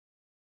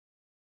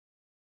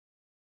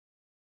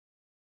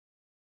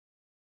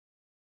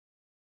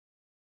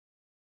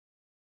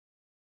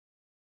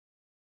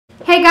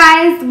Hey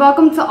guys,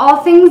 welcome to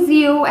All Things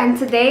You, and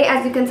today,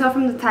 as you can tell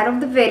from the title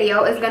of the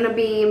video, is going to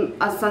be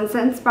a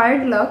sunset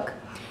inspired look.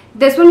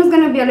 This one is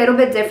going to be a little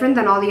bit different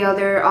than all the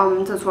other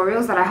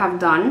tutorials that I have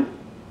done.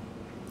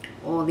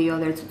 All the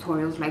other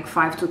tutorials, like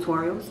 5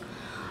 tutorials.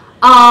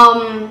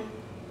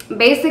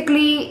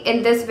 Basically,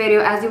 in this video,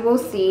 as you will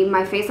see,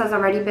 my face has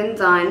already been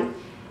done.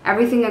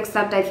 Everything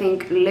except, I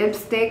think,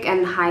 lipstick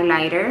and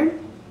highlighter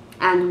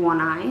and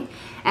one eye.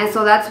 And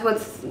so that's what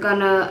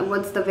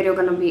the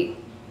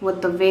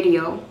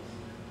video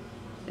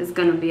is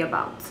gonna be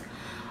about.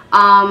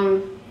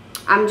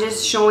 I'm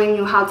just showing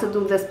you how to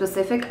do the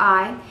specific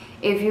eye.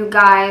 If you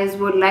guys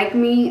would like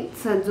me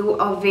to do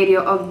a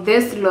video of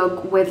this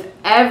look with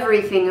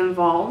everything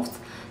involved,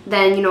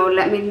 then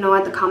let me know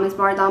at the comments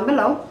bar down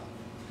below.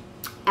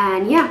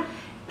 And yeah,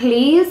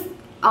 please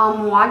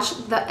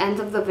watch the end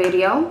of the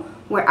video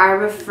where I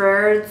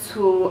refer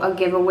to a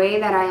giveaway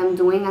that I am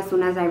doing as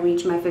soon as I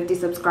reach my 50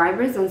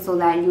 subscribers, and so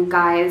that you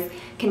guys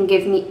can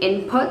give me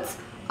input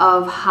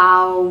of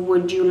how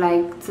would you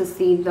like to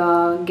see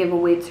the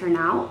giveaway turn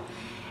out.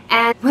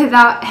 And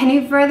without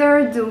any further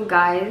ado,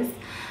 guys,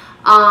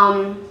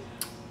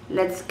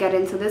 let's get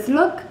into this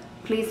look.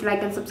 Please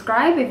like and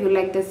subscribe if you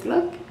like this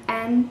look,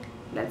 and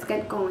let's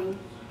get going.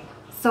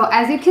 So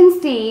as you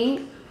can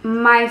see,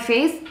 my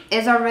face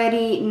is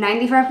already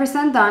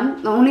 95%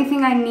 done. The only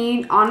thing I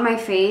need on my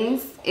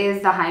face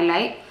is the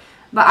highlight,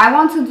 but I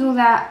want to do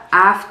that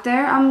after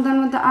I'm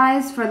done with the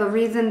eyes, for the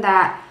reason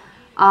that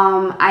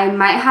I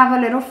might have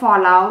a little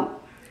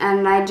fallout,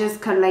 and I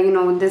just could, like,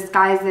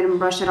 disguise it and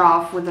brush it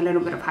off with a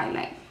little bit of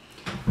highlight.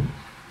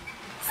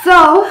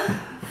 So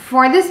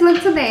for this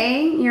look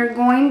today, you're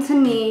going to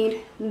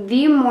need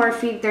the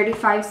Morphe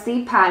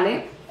 35C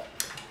palette,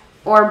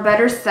 or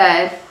better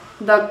said,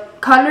 the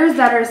colors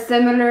that are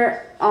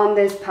similar on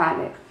this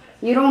palette.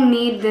 You don't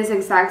need this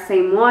exact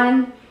same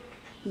one.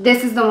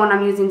 This is the one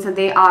I'm using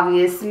today,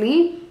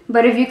 obviously.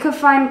 But if you could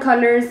find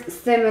colors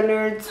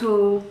similar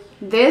to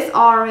this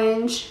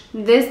orange,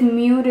 this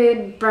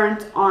muted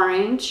burnt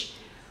orange,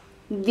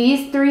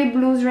 these 3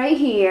 blues right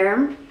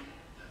here,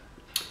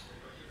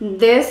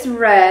 this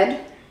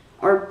red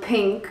or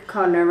pink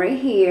color right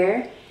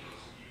here,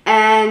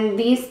 and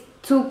these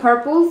 2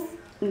 purples,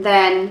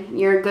 then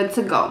you're good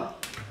to go.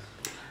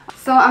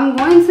 So I'm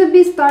going to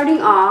be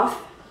starting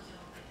off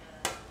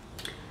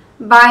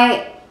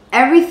by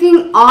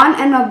everything on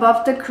and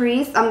above the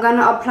crease. I'm going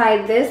to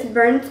apply this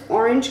burnt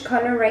orange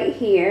color right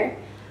here.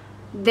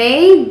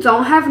 They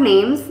don't have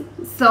names,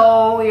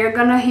 so you're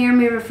going to hear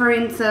me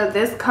referring to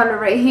this color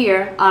right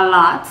here a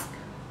lot.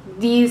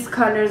 These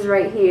colors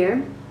right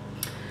here.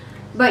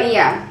 But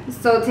yeah,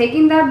 so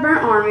taking that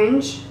burnt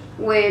orange,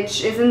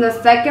 which is in the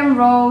second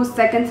row,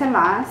 second to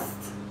last.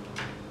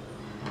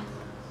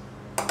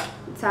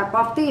 Tap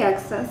off the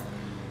excess,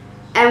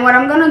 and what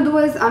I'm gonna do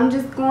is I'm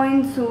just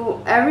going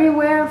to,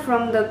 everywhere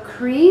from the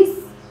crease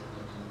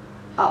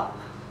up,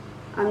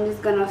 I'm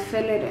just gonna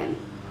fill it in.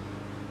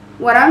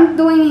 What I'm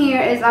doing here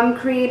is I'm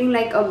creating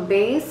like a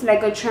base,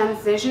 like a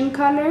transition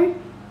color,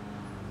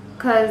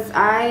 because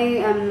I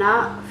am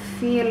not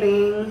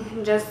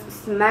feeling just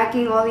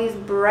smacking all these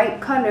bright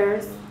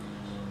colors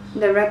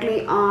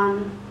directly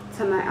on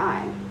to my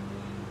eye.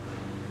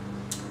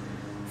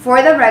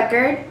 For the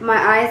record, my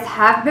eyes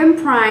have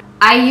been primed.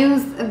 I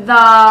used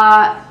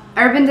the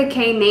Urban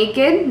Decay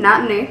Naked,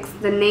 not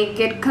NYX, the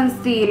Naked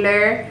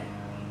Concealer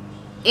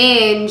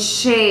in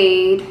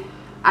shade,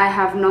 I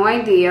have no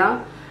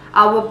idea.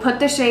 I will put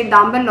the shade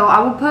down below. I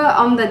will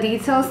put the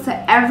details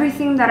to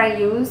everything that I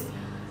use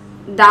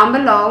down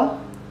below.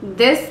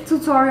 This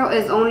tutorial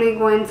is only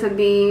going to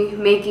be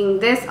making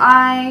this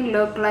eye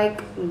look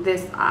like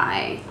this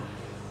eye.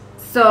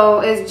 So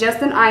it's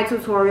just an eye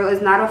tutorial.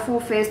 It's not a full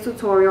face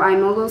tutorial. I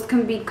know those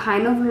can be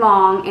kind of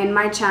long in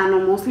my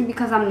channel, mostly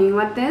because I'm new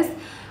at this,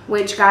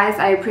 which, guys,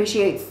 I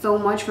appreciate so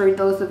much for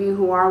those of you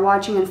who are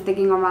watching and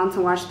sticking around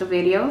to watch the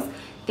videos.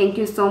 Thank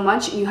you so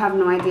much. You have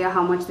no idea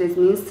how much this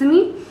means to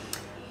me.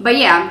 But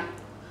yeah,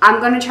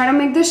 I'm going to try to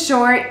make this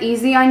short,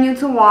 easy on you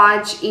to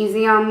watch,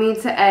 easy on me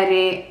to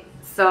edit.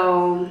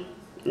 So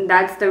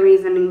that's the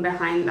reasoning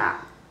behind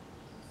that.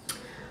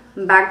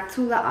 Back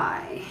to the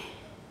eye.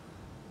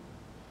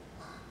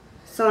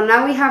 So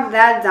now we have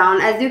that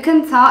down. As you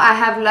can tell, I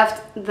have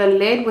left the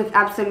lid with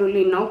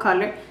absolutely no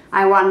color.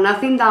 I want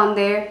nothing down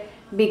there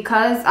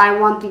because I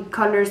want the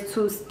colors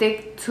to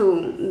stick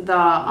to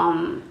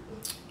the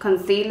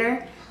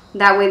concealer.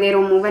 That way they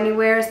don't move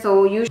anywhere.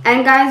 So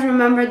and guys,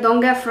 remember,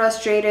 don't get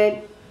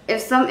frustrated.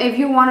 If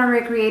you want to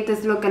recreate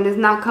this look and it's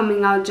not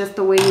coming out just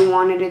the way you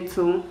wanted it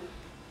to,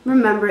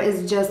 remember,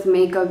 it's just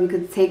makeup. You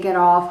could take it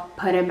off,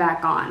 put it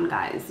back on,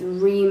 guys.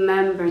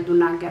 Remember, do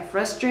not get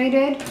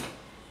frustrated.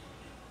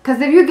 Because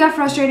if you get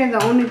frustrated,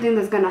 the only thing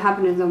that's going to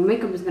happen is the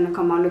makeup is going to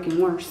come out looking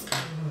worse.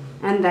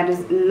 And that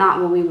is not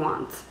what we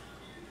want.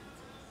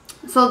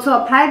 So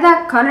to apply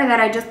that color that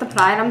I just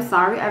applied, I'm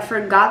sorry, I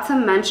forgot to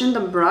mention the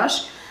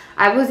brush.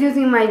 I was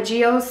using my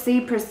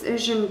GOC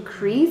Precision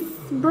Crease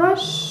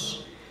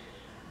brush.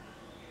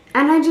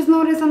 And I just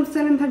noticed I'm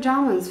still in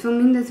pajamas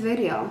filming this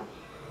video.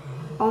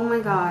 Oh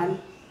my god.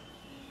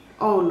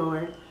 Oh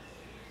Lord.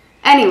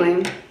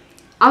 Anyway,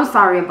 I'm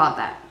sorry about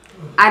that.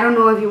 I don't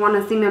know if you want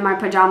to see me in my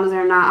pajamas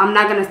or not. I'm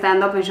not going to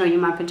stand up and show you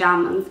my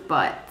pajamas,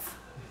 but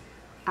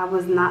I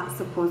was not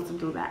supposed to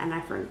do that and I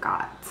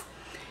forgot.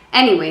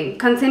 Anyway,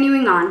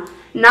 continuing on.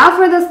 Now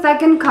for the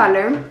second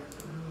color,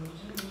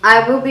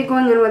 I will be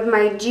going in with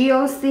my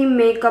GOC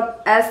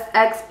Makeup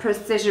SX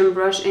Precision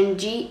Brush in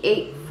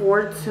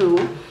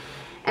G842.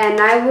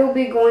 And I will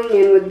be going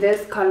in with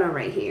this color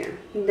right here.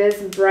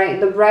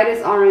 The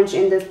brightest orange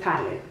in this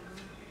palette.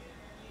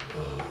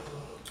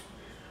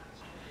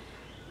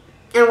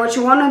 And what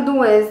you want to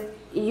do is,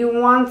 you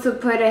want to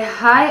put it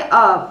high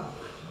up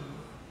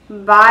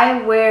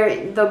by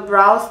where the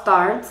brow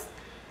starts.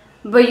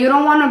 But you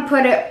don't want to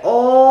put it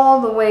all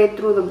the way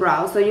through the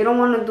brow. So you don't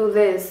want to do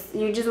this.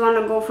 You just want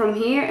to go from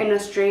here in a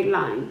straight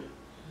line.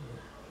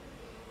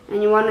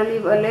 And you want to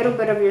leave a little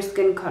bit of your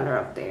skin color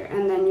up there.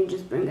 And then you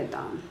just bring it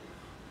down.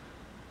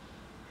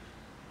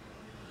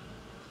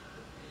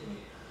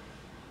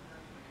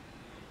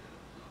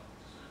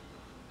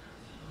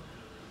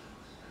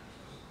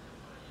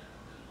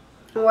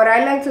 What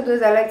I like to do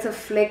is I like to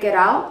flick it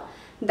out.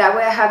 That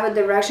way I have a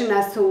direction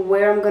as to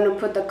where I'm going to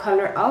put the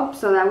color up.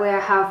 So that way I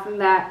have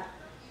that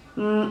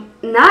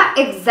not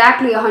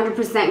exactly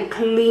 100%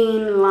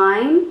 clean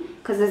line.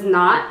 Because it's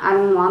not. I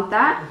don't want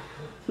that.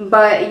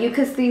 But you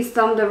can see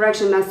some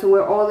direction as to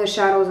where all the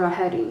shadows are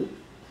heading.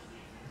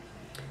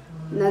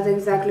 And that's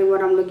exactly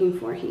what I'm looking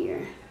for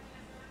here.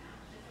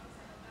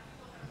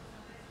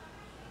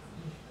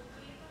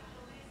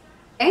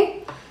 Okay.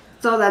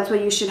 So that's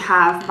what you should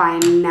have by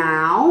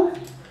now.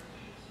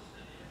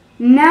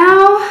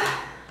 Now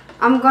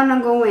I'm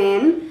gonna go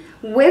in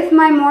with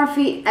my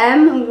Morphe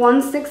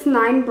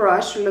M169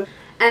 brush.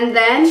 And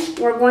then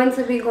we're going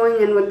to be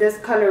going in with this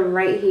color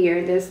right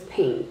here, this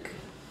pink.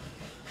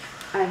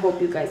 I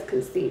hope you guys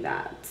can see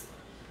that.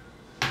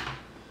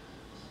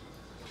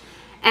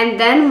 And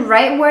then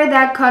right where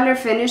that color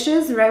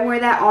finishes, right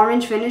where that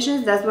orange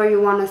finishes, that's where you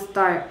want to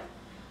start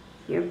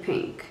your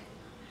pink.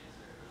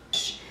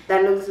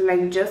 That looks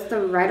like just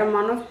the right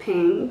amount of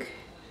pink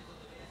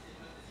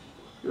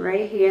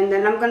right here. And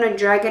then I'm going to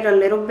drag it a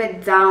little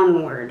bit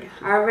downward.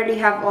 I already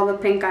have all the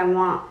pink I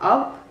want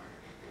up.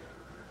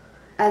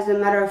 As a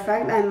matter of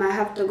fact, I might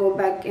have to go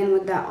back in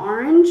with that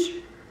orange.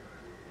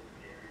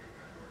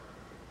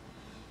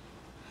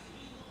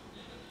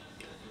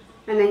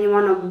 And then you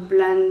want to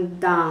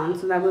blend down.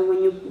 So that way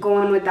when you go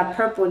in with that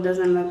purple, it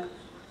doesn't look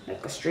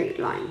like a straight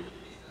line.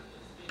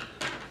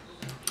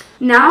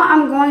 Now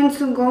I'm going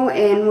to go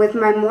in with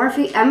my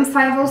Morphe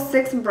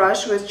M506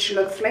 brush, which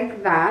looks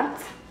like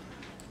that.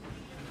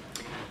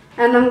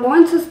 And I'm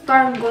going to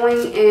start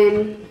going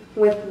in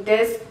with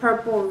this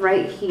purple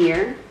right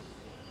here.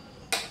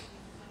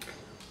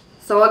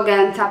 So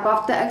again, tap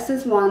off the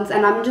excess ones,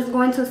 and I'm just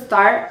going to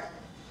start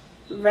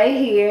right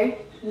here,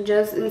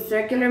 just in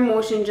circular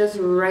motion, just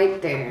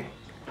right there.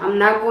 I'm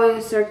not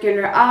going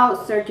circular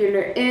out,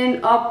 circular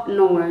in, up,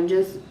 nowhere,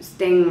 just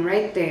staying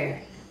right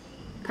there.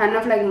 Kind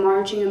of like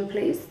marching in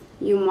place.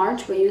 You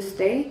march, but you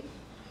stay.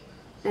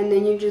 And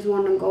then you just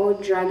want to go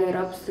drag it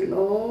up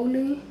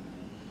slowly.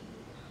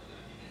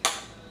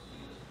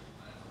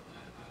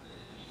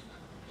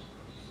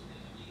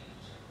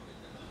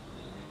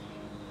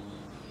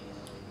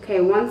 Okay,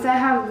 once I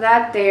have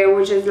that there,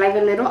 which is like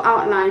a little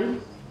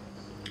outline,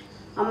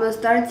 I'm going to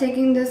start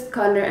taking this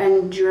color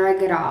and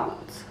drag it out.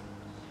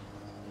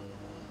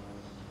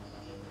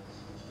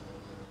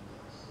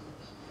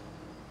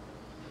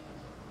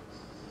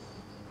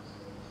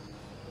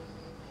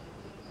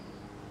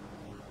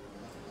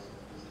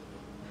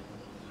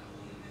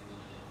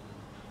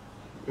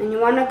 And you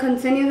want to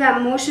continue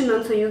that motion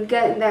until you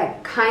get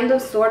that kind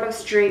of sort of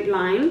straight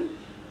line.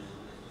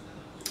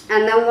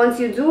 And then once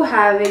you do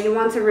have it, you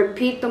want to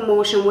repeat the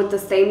motion with the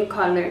same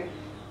color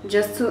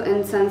just to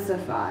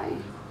intensify.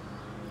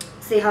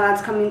 See how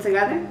that's coming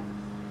together?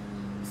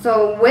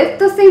 So with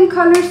the same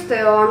color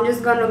still, I'm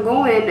just going to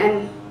go in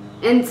and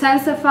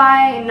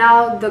intensify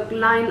now the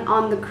line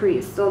on the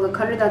crease. So the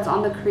color that's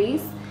on the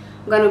crease,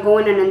 I'm going to go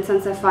in and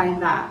intensify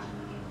that.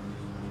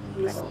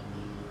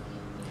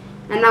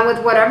 And now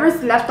with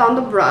whatever's left on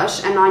the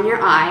brush and on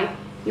your eye,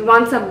 you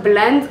want to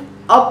blend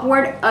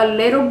upward a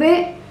little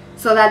bit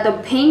so that the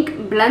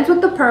pink blends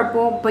with the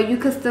purple, but you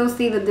can still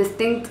see the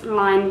distinct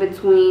line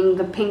between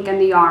the pink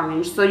and the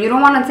orange. So you don't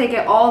want to take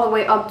it all the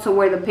way up to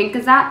where the pink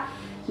is at,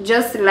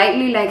 just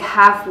slightly, like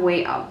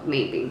halfway up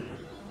maybe.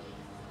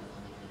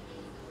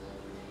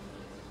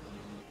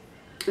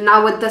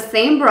 Now with the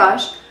same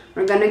brush,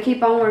 we're going to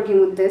keep on working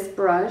with this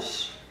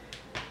brush.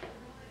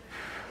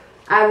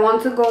 I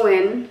want to go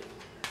in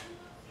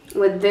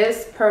with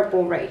this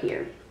purple right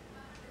here.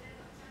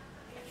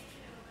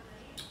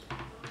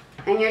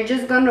 And you're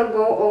just going to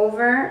go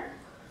over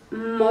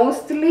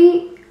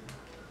mostly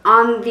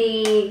on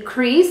the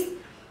crease.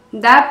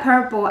 That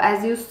purple,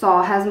 as you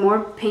saw, has more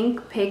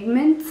pink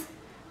pigment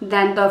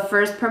than the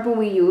first purple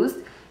we used.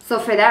 So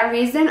for that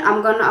reason,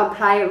 I'm going to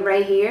apply it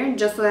right here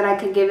just so that I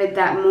could give it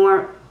that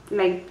more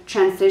like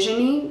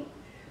transition-y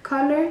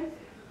color.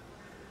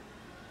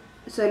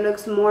 so it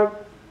looks more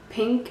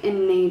pink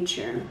in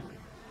nature.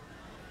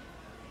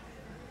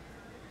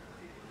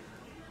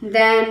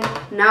 Then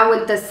now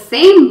with the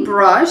same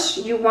brush,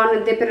 you want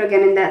to dip it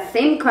again in that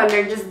same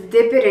color. Just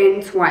dip it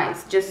in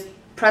twice. Just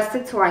press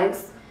it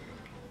twice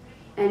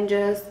and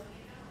just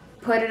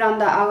put it on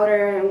the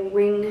outer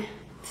wing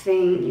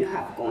thing you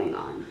have going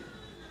on.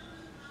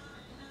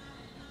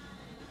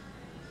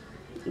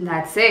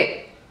 That's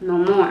it. No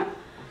more.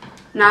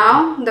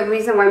 Now, the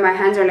reason why my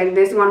hands are like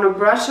this, you want to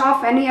brush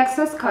off any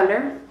excess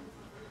color.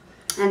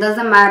 It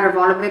doesn't matter if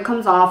all of it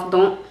comes off.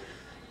 Don't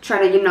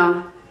try to, you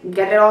know,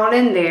 get it all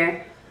in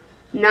there.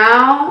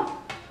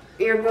 Now,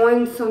 you're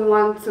going to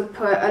want to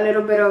put a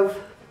little bit of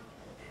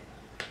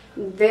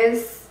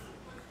this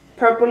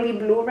purpley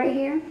blue right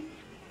here.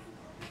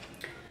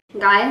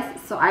 Guys,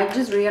 so I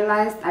just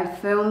realized I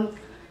filmed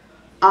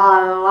a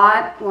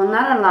lot, well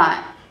not a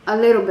lot, a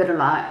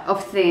lot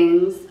of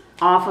things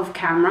off of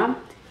camera.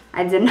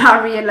 I did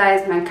not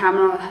realize my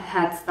camera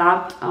had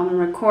stopped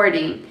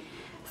recording.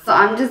 So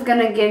I'm just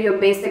going to give you a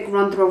basic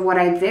run through of what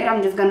I did.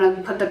 I'm just going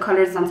to put the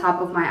colors on top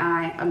of my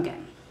eye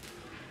again.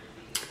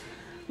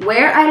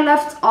 Where I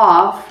left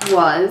off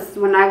was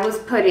when I was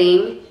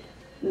putting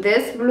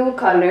this blue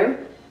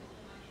color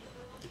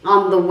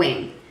on the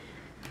wing.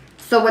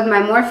 So with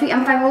my Morphe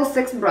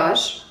M506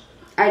 brush,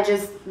 I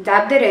just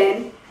dabbed it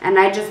in and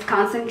I just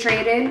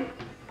concentrated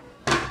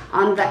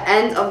on the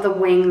end of the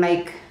wing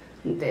like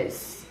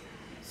this.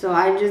 So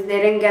I just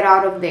didn't get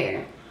out of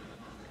there.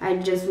 I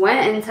just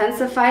went,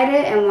 intensified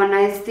it, and when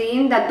I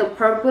seen that the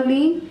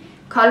purpley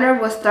color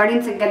was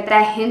starting to get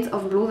that hint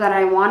of blue that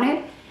I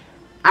wanted,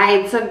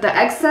 I took the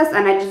excess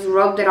and I just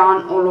rubbed it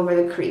on all over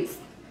the crease.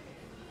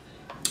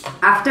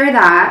 After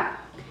that,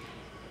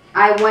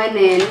 I went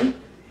in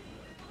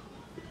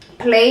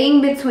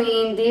playing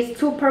between these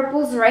two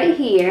purples right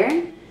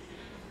here.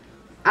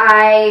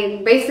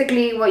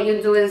 Basically what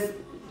you do is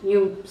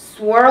you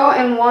swirl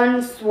in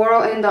one,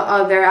 swirl in the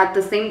other at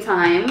the same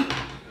time.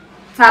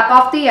 Tap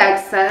off the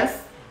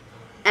excess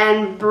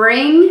and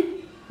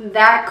bring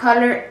that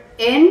color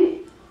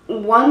in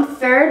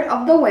 1/3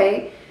 of the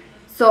way.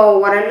 So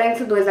what I like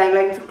to do is I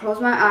like to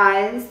close my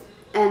eyes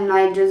and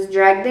I just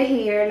drag the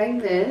hair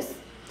like this.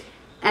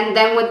 And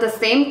then with the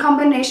same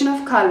combination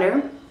of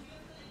color,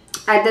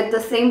 I did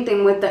the same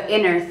thing with the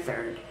inner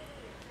third.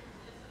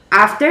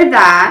 After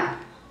that,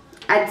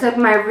 I took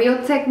my Real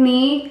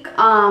Technique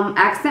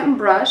accent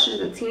brush,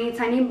 the teeny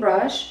tiny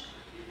brush,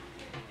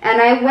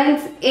 and I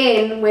went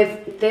in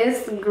with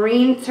this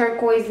green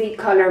turquoisey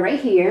color right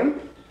here.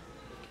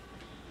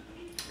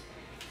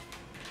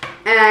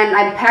 And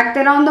I packed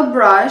it on the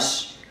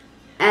brush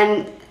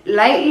and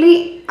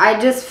lightly I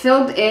just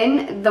filled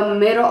in the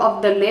middle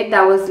of the lid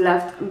that was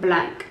left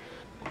blank.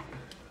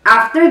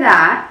 After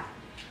that,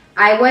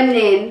 I went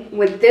in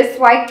with this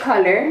white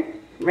color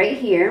right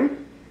here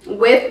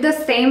with the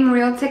same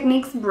Real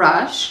Techniques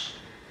brush,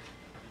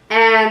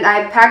 and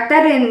I packed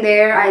that in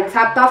there. I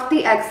tapped off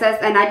the excess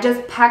and I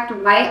just packed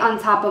right on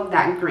top of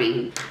that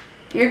green.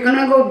 You're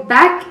gonna go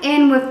back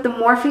in with the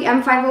Morphe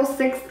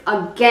M506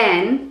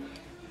 again,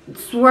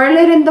 swirl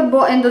it in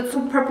the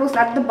two purples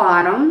at the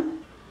bottom,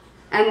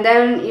 and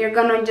then you're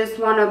gonna just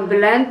wanna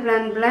blend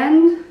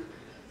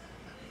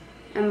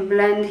and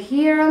blend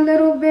here a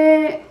little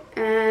bit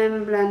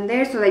and blend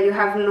there so that you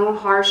have no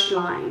harsh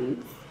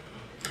lines.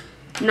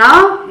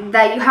 Now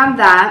that you have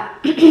that,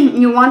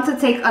 you want to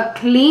take a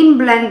clean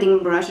blending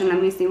brush, and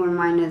let me see where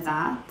mine is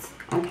at.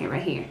 Okay,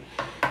 right here.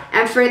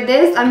 And for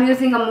this, I'm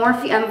using a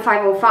Morphe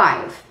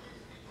M505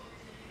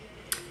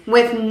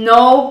 with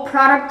no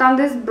product on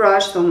this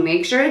brush, so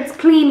make sure it's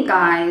clean,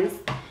 guys.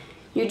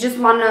 You just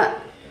want to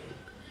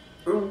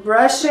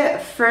brush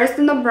it first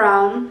in the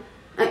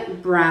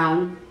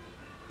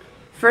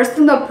first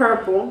in the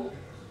purple,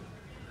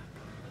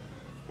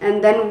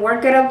 and then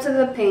work it up to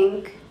the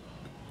pink,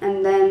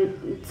 and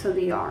then to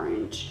the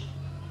orange.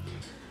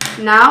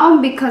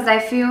 Now, because I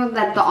feel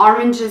that the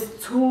orange is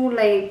too,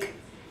 like,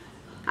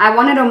 I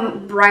wanted a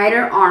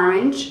brighter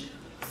orange,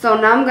 so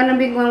now I'm going to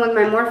be going with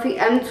my Morphe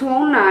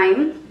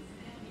M209,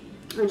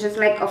 which is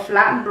like a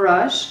flat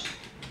brush,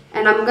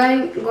 and I'm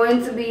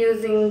going to be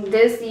using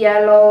this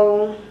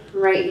yellow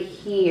right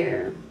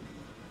here.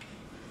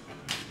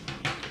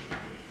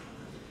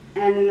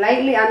 And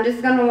lightly, I'm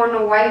just going to want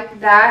to wipe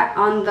that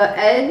on the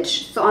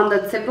edge, so on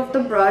the tip of the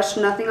brush,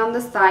 nothing on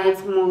the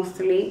sides,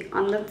 mostly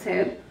on the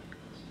tip.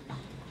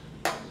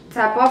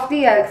 Tap off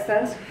the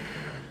excess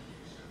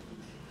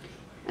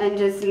and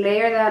just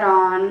layer that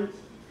on.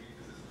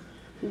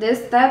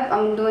 This step,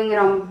 I'm doing it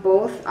on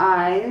both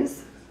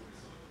eyes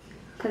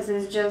because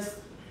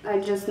I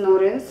just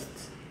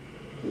noticed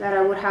that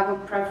I would have a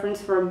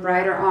preference for a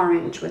brighter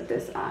orange with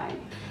this eye.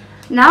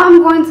 Now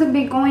I'm going to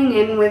be going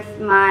in with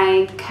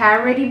my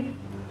Hikari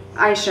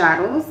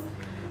eyeshadows.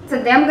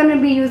 Today I'm going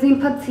to be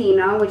using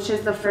Patina, which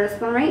is the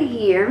first one right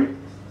here.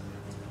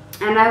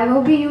 And I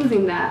will be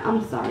using that.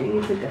 I'm sorry, I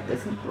need to get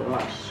this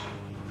brush.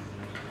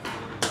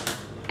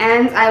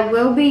 And I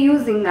will be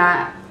using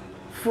that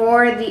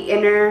for the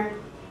inner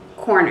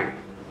corner.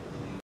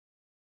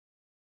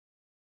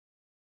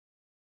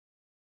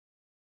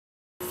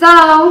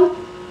 So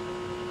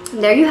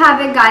there you have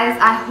it, guys.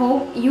 I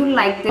hope you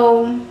liked it.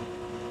 So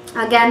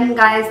again,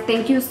 guys,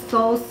 thank you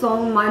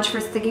so much for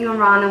sticking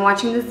around and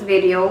watching this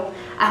video.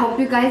 I hope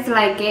you guys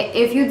like it.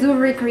 If you do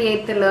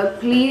recreate the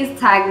look, please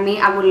tag me.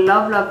 I would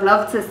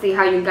love to see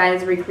how you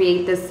guys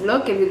recreate this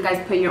look. If you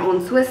guys put your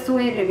own twist to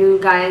it, if you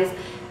guys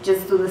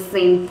just do the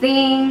same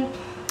thing.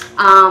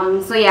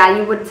 So yeah,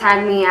 you would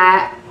tag me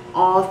at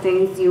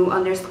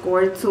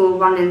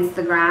allthingsyou_2 on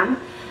Instagram.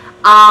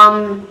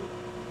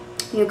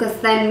 You could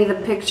send me the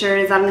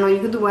pictures. I don't know,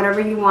 you could do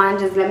whatever you want.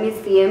 Just let me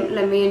see it,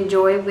 let me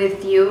enjoy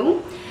with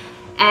you.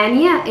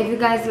 And yeah, if you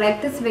guys like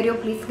this video,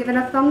 please give it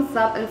a thumbs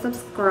up and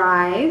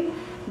subscribe.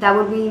 That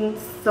would mean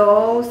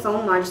so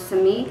much to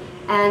me.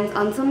 And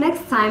until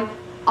next time,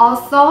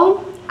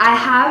 also, I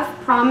have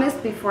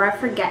promised, before I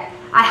forget,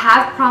 I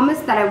have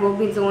promised that I will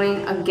be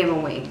doing a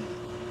giveaway.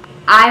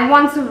 I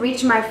want to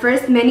reach my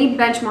first mini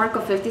benchmark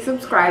of 50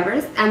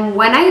 subscribers, and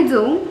when I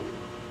do,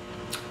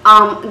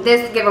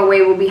 this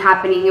giveaway will be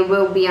happening. It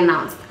will be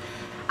announced.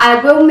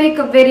 I will make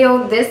a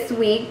video this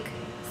week,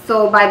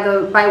 so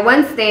by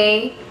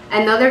Wednesday,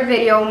 another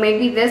video,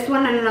 maybe this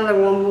one and another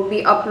one, will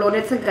be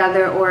uploaded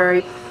together.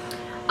 Or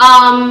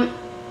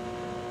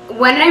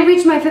when I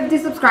reach my 50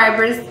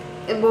 subscribers,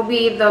 it will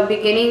be the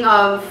beginning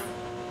of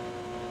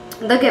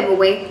the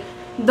giveaway.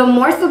 The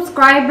more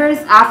subscribers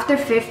after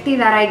 50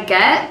 that I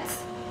get,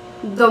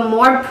 the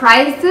more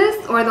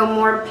prizes or the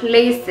more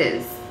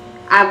places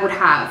I would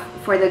have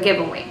for the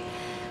giveaway.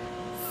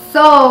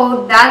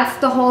 So that's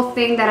the whole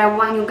thing that I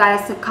want you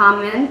guys to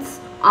comment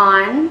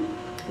on,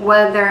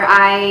 whether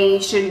I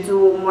should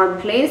do more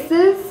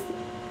places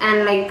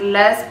and like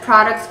less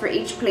products for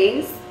each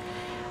place,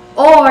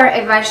 or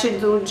if I should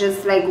do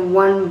just like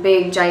one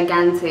big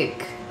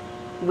gigantic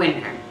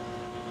winner.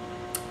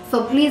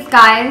 So please,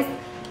 guys,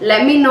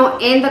 let me know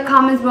in the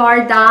comments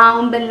bar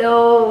down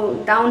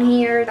below, down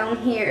here.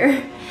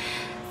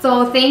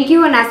 So thank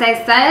you, and as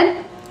I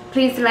said,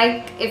 please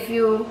like if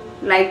you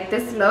like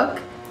this look.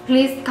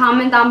 Please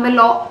comment down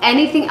below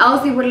anything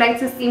else you would like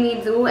to see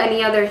me do,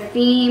 any other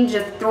theme,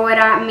 just throw it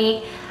at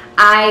me.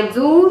 I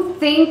do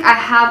think I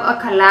have a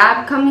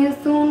collab coming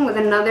soon with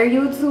another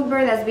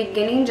YouTuber that's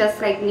beginning just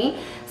like me,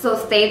 so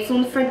stay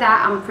tuned for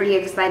that. I'm pretty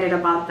excited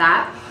about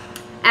that.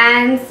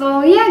 And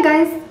so yeah,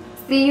 guys,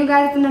 see you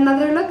guys in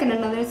another look, in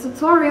another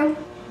tutorial.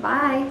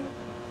 Bye.